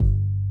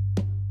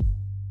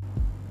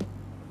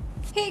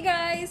Hey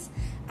guys,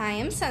 I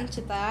am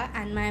Sanchita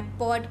and my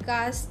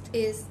podcast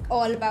is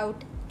all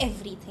about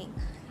everything.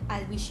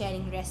 I'll be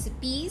sharing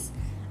recipes,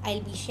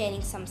 I'll be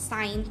sharing some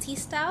sciencey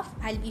stuff,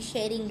 I'll be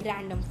sharing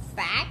random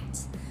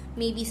facts,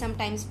 maybe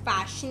sometimes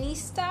fashiony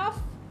stuff.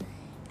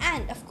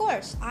 And of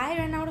course, I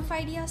run out of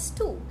ideas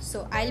too.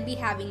 So I'll be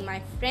having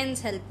my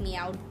friends help me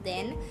out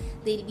then.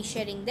 They'll be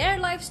sharing their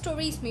life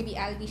stories, maybe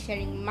I'll be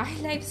sharing my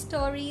life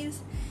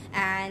stories.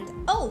 And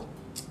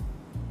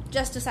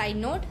just a side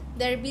note,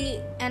 there'll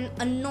be an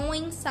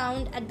annoying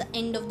sound at the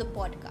end of the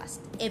podcast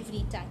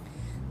every time.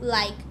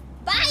 Like,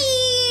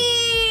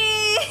 bye!